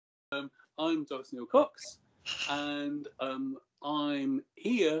I'm Dr. Neil Cox, and I'm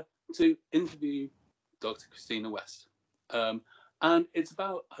here to interview Dr. Christina West. And it's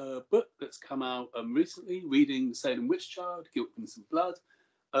about her book that's come out recently, Reading Salem Witch Child, Guilt, Innocent Blood.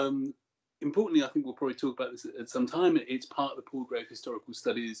 Importantly, I think we'll probably talk about this at some time. It's part of the Paul Grave Historical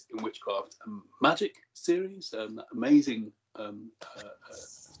Studies in Witchcraft and Magic series, that amazing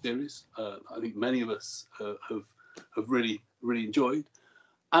series. I think many of us have really enjoyed.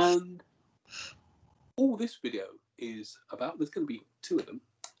 And all this video is about, there's going to be two of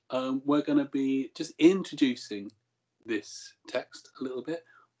them. We're going to be just introducing this text a little bit.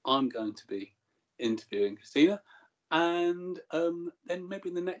 I'm going to be interviewing Christina. And then maybe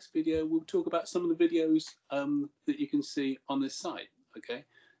in the next video, we'll talk about some of the videos that you can see on this site. Okay,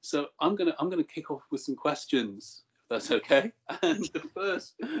 so I'm gonna kick off with some questions, if that's okay. And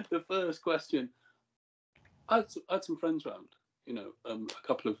the first question, I had some friends around, you know, I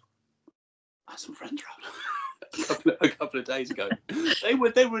had some friends around a couple of days ago.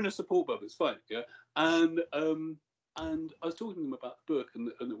 They were in a support bubble. It's fine, yeah. And I was talking to them about the book and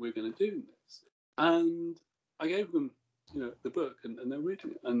that we're going to do this, and I gave them, you know, the book, and they're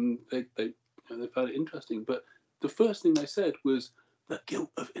reading it, and they found it interesting. But the first thing they said was the guilt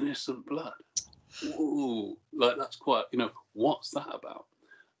of innocent blood. Ooh, like that's quite, you know, what's that about?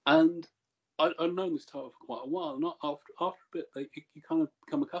 And I've known this title for quite a while. Not after a bit, you kind of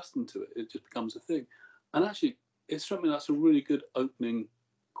become accustomed to it. It just becomes a thing. And actually, it struck me that's a really good opening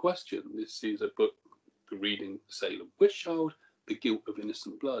question. This is a book, Reading Salem Witch Child, The Guilt of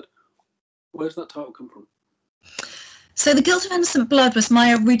Innocent Blood. Where's that title come from? So The Guilt of Innocent Blood was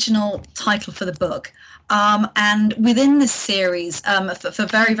my original title for the book. And within this series, for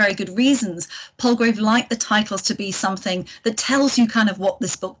very, very good reasons, Palgrave liked the titles to be something that tells you kind of what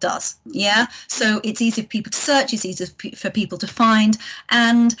this book does. Yeah, so it's easy for people to search, it's easy for people to find.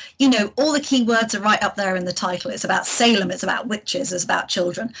 And, you know, all the keywords are right up there in the title. It's about Salem, it's about witches, it's about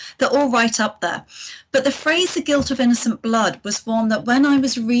children. They're all right up there. But the phrase "the guilt of innocent blood" was one that when I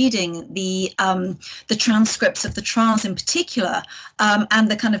was reading the transcripts of the trials in particular, and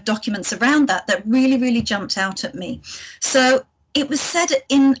the kind of documents around that really jumped out at me. So it was said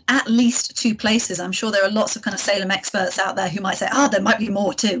in at least two places. I'm sure there are lots of kind of Salem experts out there who might say, there might be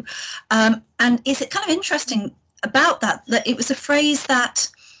more too. And is it kind of interesting about that it was a phrase that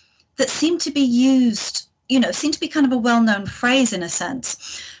seemed to be used, you know, seemed to be kind of a well-known phrase in a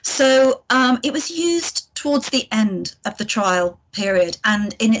sense. So it was used towards the end of the trial period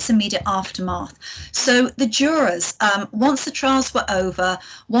and in its immediate aftermath. So the jurors, once the trials were over,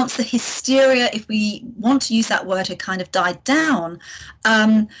 once the hysteria, if we want to use that word, had kind of died down,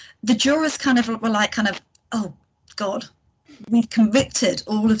 the jurors kind of were like, oh God, we've convicted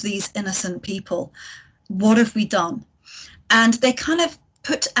all of these innocent people. What have we done? And they kind of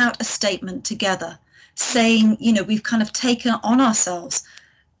put out a statement together saying, you know, we've kind of taken on ourselves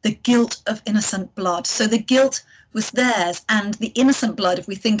the guilt of innocent blood. So the guilt was theirs, and the innocent blood, if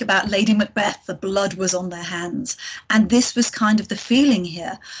we think about Lady Macbeth, the blood was on their hands. And this was kind of the feeling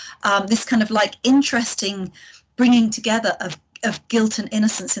here, this kind of like interesting bringing together of guilt and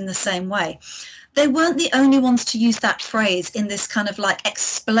innocence in the same way. They weren't the only ones to use that phrase in this kind of like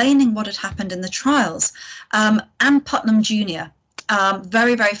explaining what had happened in the trials. Anne Putnam Jr.,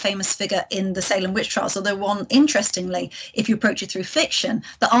 very, very famous figure in the Salem witch trials, although one, interestingly, if you approach it through fiction,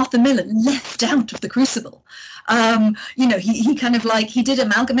 that Arthur Miller left out of the Crucible. You know, he kind of like, he did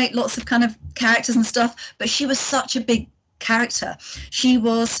amalgamate lots of kind of characters and stuff, but she was such a big character. She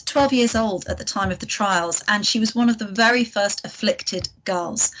was 12 years old at the time of the trials, and she was one of the very first afflicted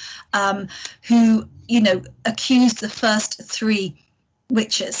girls who, you know, accused the first three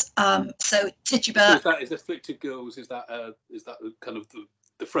witches. So Tituba. So is afflicted girls? Is that kind of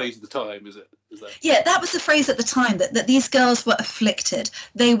the phrase of the time? Is that? Yeah, that was the phrase at the time, that these girls were afflicted.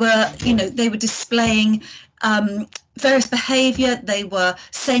 They were, you know, they were displaying various behaviour. They were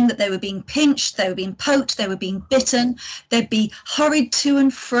saying that they were being pinched, they were being poked, they were being bitten. They'd be hurried to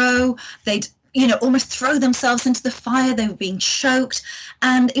and fro. They'd, you know, almost throw themselves into the fire. They were being choked.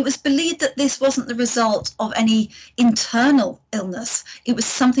 And it was believed that this wasn't the result of any internal illness. It was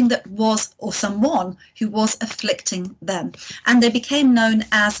something that was, or someone who was afflicting them. And they became known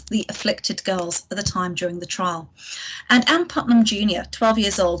as the afflicted girls at the time during the trial. And Anne Putnam Jr., 12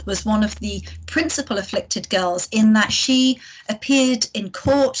 years old, was one of the principal afflicted girls in that she appeared in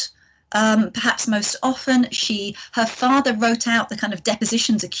court. Perhaps most often, her father wrote out the kind of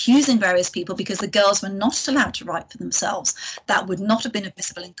depositions accusing various people because the girls were not allowed to write for themselves. That would not have been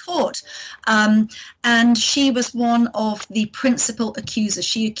admissible in court. And she was one of the principal accusers.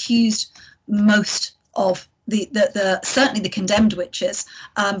 She accused most of certainly the condemned witches,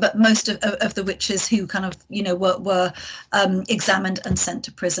 but most of the witches who kind of, were examined and sent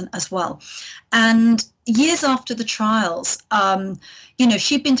to prison as well. And years after the trials,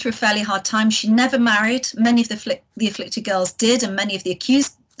 she'd been through a fairly hard time. She never married. Many of the afflicted girls did, and many of the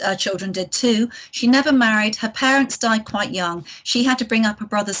accused children did too. She never married. Her parents died quite young. She had to bring up her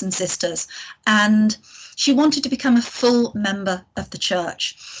brothers and sisters, and she wanted to become a full member of the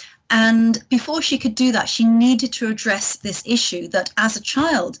church. And before she could do that, she needed to address this issue that as a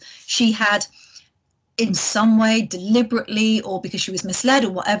child, she had in some way, deliberately, or because she was misled,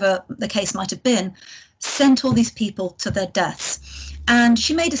 or whatever the case might have been, sent all these people to their deaths. And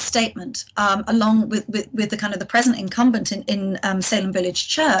she made a statement along with the kind of the present incumbent in Salem Village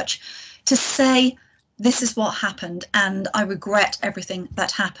Church to say, this is what happened, and I regret everything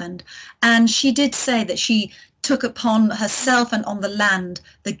that happened. And she did say that she took upon herself and on the land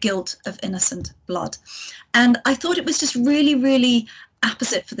the guilt of innocent blood. And I thought it was just really, really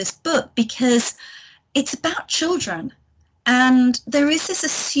apposite for this book, because it's about children, and there is this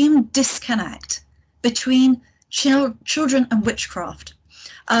assumed disconnect between children and witchcraft.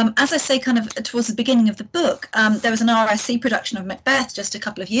 As I say, kind of towards the beginning of the book, there was an RSC production of Macbeth just a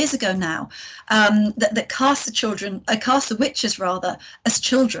couple of years ago now, that cast the witches rather as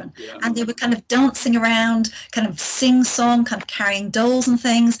children, yeah. And they were kind of dancing around, kind of sing-song, kind of carrying dolls and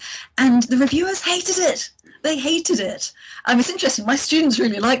things, and the reviewers hated it. They hated it. It's interesting, my students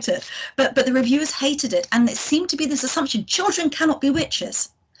really liked it, but the reviewers hated it, and it seemed to be this assumption, children cannot be witches.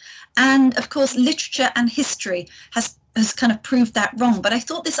 And of course, literature and history has kind of proved that wrong. But I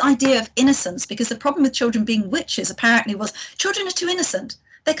thought this idea of innocence, because the problem with children being witches apparently was children are too innocent.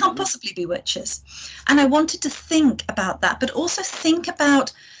 They can't possibly be witches. And I wanted to think about that, but also think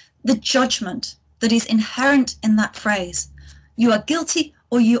about the judgment that is inherent in that phrase. You are guilty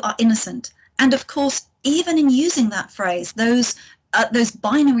or you are innocent. And of course, even in using that phrase, those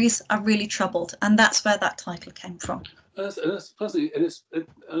binaries are really troubled. And that's where that title came from. That's fascinating,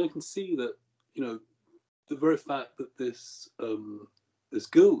 and I can see that, the very fact that this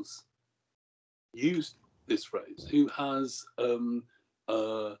girls used this phrase, who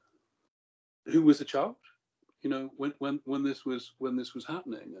was a child, when this was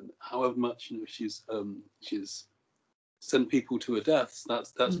happening, and however much she's sent people to her deaths,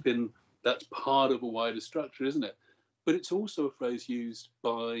 that's part of a wider structure, isn't it? But it's also a phrase used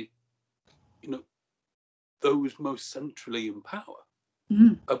by those most centrally in power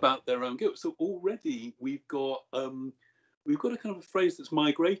about their own guilt. So already we've got a kind of a phrase that's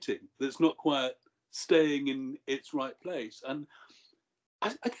migrating, that's not quite staying in its right place. And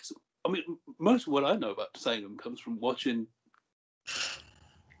I guess, most of what I know about Salem comes from watching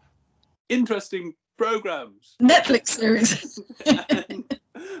interesting programs, Netflix series.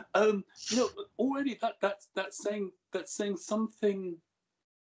 And, already that's saying something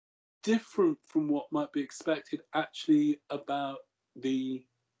different from what might be expected actually about the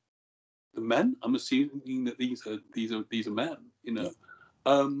men. I'm assuming that these are men,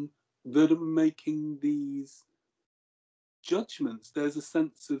 that are making these judgments. There's a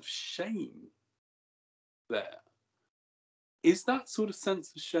sense of shame there. Is that sort of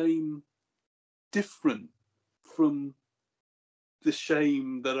sense of shame different from the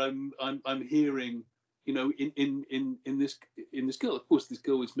shame that I'm hearing, in this girl? Of course, this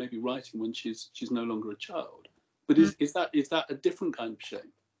girl is maybe writing when she's no longer a child, but is that a different kind of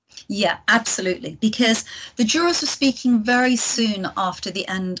shame? Yeah, absolutely, because the jurors were speaking very soon after the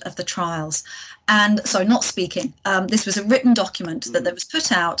end of the trials, and sorry, not speaking. This was a written document that was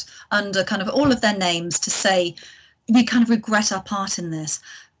put out under kind of all of their names to say, we kind of regret our part in this.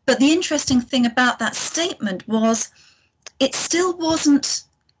 But the interesting thing about that statement was it still wasn't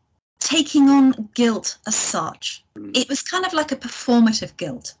taking on guilt as such. It was kind of like a performative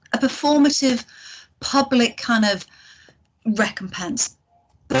guilt, a performative public kind of recompense.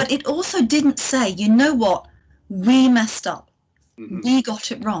 But it also didn't say, you know what, we messed up. We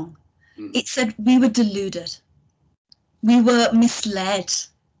got it wrong. It said we were deluded. We were misled.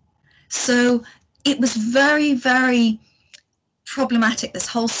 So it was very, very problematic, this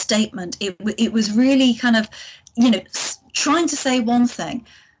whole statement. It was really kind of, trying to say one thing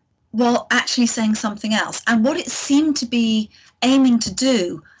while actually saying something else. And what it seemed to be aiming to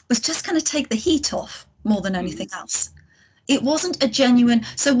do was just kind of take the heat off more than anything else. It wasn't a genuine.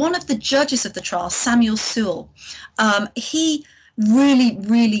 So one of the judges of the trial, Samuel Sewell, he really,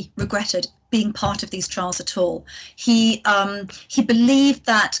 really regretted being part of these trials at all. He believed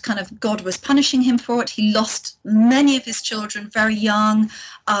that kind of God was punishing him for it. He lost many of his children very young,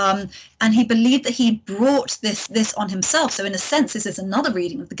 and he believed that he brought this on himself. So in a sense, this is another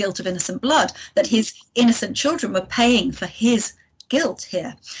reading of the guilt of innocent blood, that his innocent children were paying for his guilt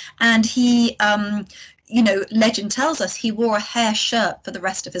here. And he, legend tells us he wore a hair shirt for the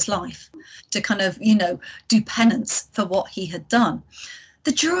rest of his life to kind of, do penance for what he had done.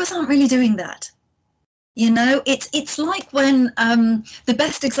 The jurors aren't really doing that. It's like when the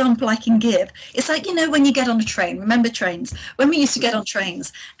best example I can give, it's like, when you get on a train, remember trains, when we used to get on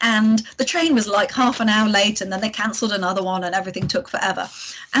trains and the train was like half an hour late and then they cancelled another one and everything took forever.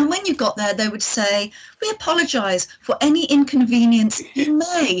 And when you got there, they would say, we apologise for any inconvenience you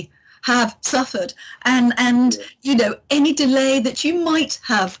may have suffered and any delay that you might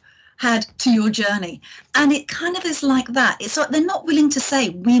have had to your journey. And it kind of is like that. It's like they're not willing to say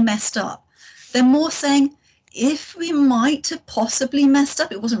we messed up. They're more saying, if we might have possibly messed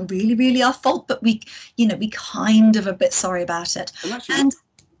up, it wasn't really, really our fault, but we kind of a bit sorry about it. And actually,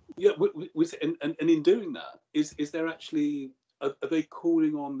 and in doing that, is there actually, are they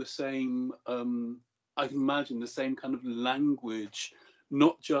calling on the same, I can imagine the same kind of language,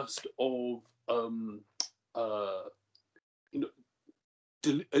 not just of,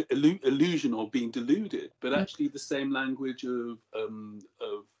 illusion or being deluded, but actually the same language of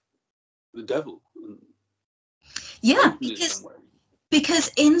the devil. Yeah,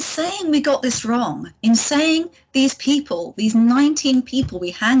 because in saying we got this wrong, in saying these 19 people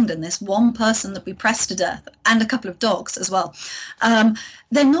we hanged and this one person that we pressed to death, and a couple of dogs as well,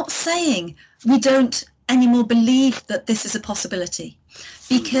 they're not saying we don't anymore believe that this is a possibility,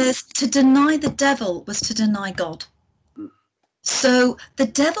 because to deny the devil was to deny God. So the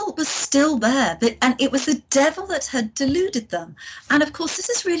devil was still there, and it was the devil that had deluded them. And of course, this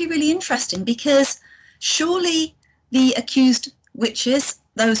is really, really interesting, because surely the accused witches,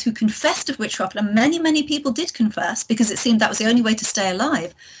 those who confessed of witchcraft, and many, many people did confess because it seemed that was the only way to stay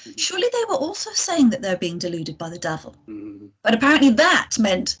alive, surely they were also saying that they're being deluded by the devil. But apparently that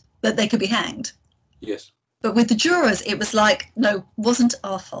meant that they could be hanged. Yes. But with the jurors, it was like, no, wasn't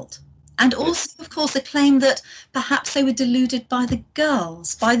our fault. And also, of course, they claimed that perhaps they were deluded by the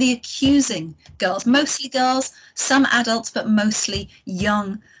girls, by the accusing girls, mostly girls, some adults, but mostly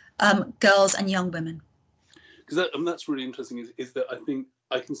young girls and young women. Because that's really interesting, is that I think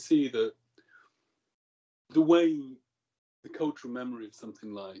I can see that the way the cultural memory of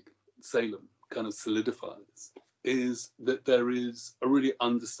something like Salem kind of solidifies is that there is a really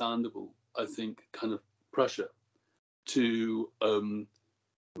understandable, I think, kind of pressure to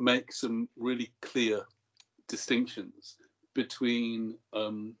make some really clear distinctions between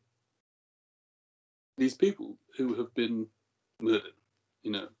these people who have been murdered,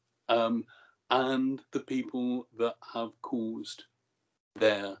 and the people that have caused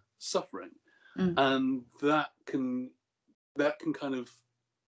their suffering. And that can kind of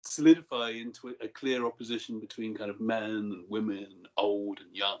solidify into a clear opposition between kind of men and women, old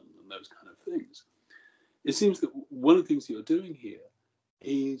and young, and those kind of things. It seems that one of the things that you're doing here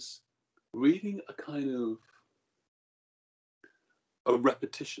is reading a kind of a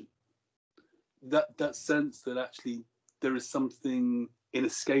repetition, that sense that actually there is something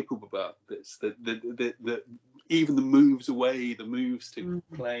inescapable about this, that even the moves away, the moves to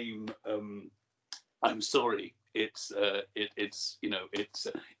claim I'm sorry, it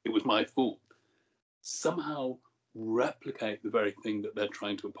was my fault, somehow replicate the very thing that they're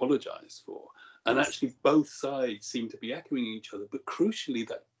trying to apologize for. And actually both sides seem to be echoing each other, but crucially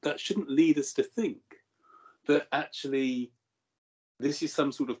that shouldn't lead us to think that actually this is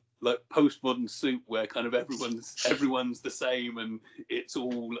some sort of like postmodern soup where kind of everyone's the same, and it's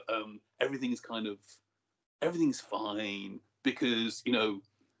all everything's fine because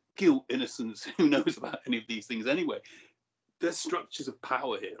guilt, innocence, who knows about any of these things anyway. There's structures of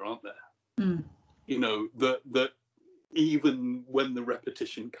power here, aren't there? That even when the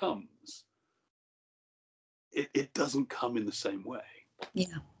repetition comes, it doesn't come in the same way.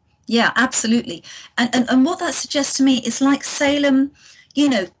 Yeah, absolutely. And what that suggests to me is like Salem,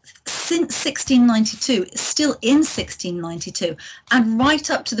 since 1692, still in 1692, and right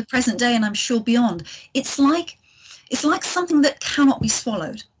up to the present day, and I'm sure beyond, it's like something that cannot be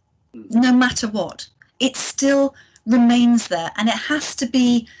swallowed, no matter what. It still remains there, and it has to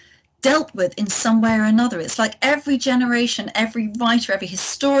be dealt with in some way or another. It's like every generation, every writer, every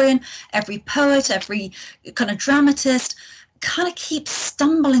historian, every poet, every kind of dramatist kind of keeps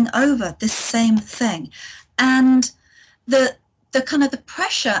stumbling over this same thing. And the kind of the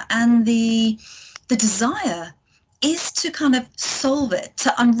pressure and the desire is to kind of solve it,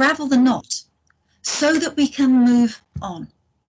 to unravel the knot so that we can move on.